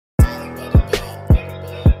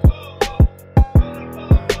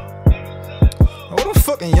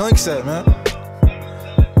fucking Yoinks at, man?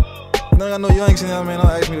 Don't got no Yoinks in there, man.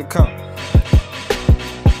 Don't ask me to come.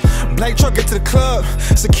 Black truck get to the club,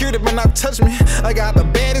 security better not touch me. I got the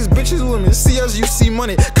baddest bitches with me. See us, you see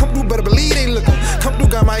money. Come through, better believe they lookin'. Come through,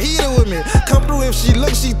 got my heater with me. Come through, if she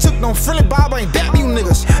look, she took. No friendly Bob, I ain't dap you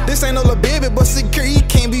niggas. This ain't no little baby, but security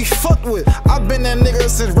can't be fucked with. I been that nigga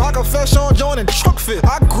since Rockefeller, Sean John, and Truck Fit.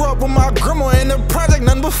 I grew up with my grandma in the project,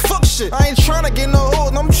 nothing but fuck shit. I ain't tryna get no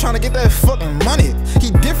hoes, I'm tryna get that fucking money. He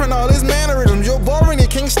different, all his mannerisms. Yo, boring, it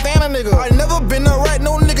can't stand a nigga. I never been a right,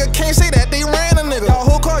 no nigga can't say that they ran a nigga. Y'all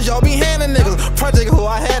whole cars, y'all be handing niggas. Project who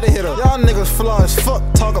I had to hit up. Y'all niggas flaw as fuck.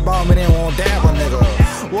 Talk about me, they won't dab a nigga.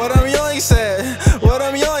 What them Yoinks at? What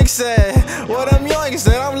them Yoinks at? What them Yoinks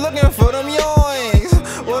at? I'm looking for them Yoinks.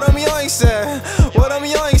 What them Yoinks at? What them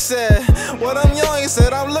Yoinks at? What them Yoinks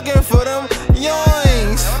at? I'm looking for them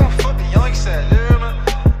Yoinks. What them fucking Yoinks at? You hear me?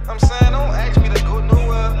 I'm saying don't ask me to go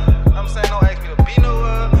nowhere. I'm saying don't ask me to be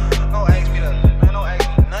nowhere. Don't ask me to, man, don't ask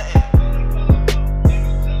me nothing.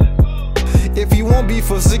 If you won't be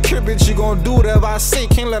for secure, bitch, you gon' do whatever I say.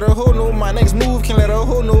 Can't let her hoe know my next move. Can't let her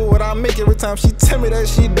hoe know what I make every time she tell me that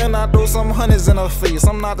she done. I throw some hundreds in her face.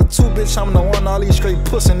 I'm not the two, bitch, I'm the one all these straight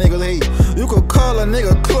pussy niggas hate. You could call a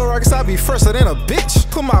nigga Clorox, I be fresher than a bitch.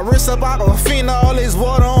 Put my wrist up, I go fiend all this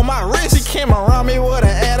water on my wrist. She came around me with an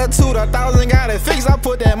attitude, 1,000 got it fixed. I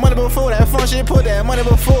put that money before that fun shit, put that money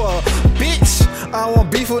before a bitch. I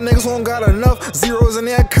want beef with niggas who don't got enough zeros in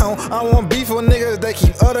their account. I want beef with niggas that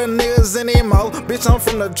keep other niggas in their mouth. Bitch, I'm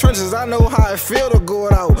from the trenches, I know how it feel to go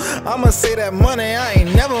out. I'ma say that money, I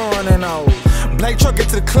ain't never running out. Black truck get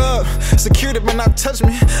to the club, security better not touch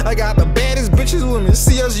me. I got the baddest bitches with me.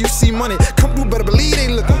 See us, you see money. Come through, better believe they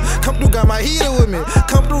lookin'. Come through, got my heater with me.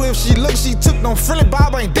 Come through, if she look, she took. No friendly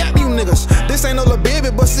Bob, I ain't dap you niggas. This ain't no little baby,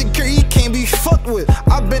 but security can't be fucked with.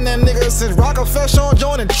 I been that nigga since Rockefeller, Sean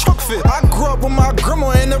John, and Truck Fit. I grew up with my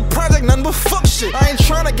grandma in the project, nothing but fuck shit. I ain't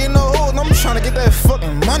tryna get no hoes, I'm tryna get that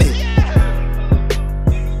fucking money.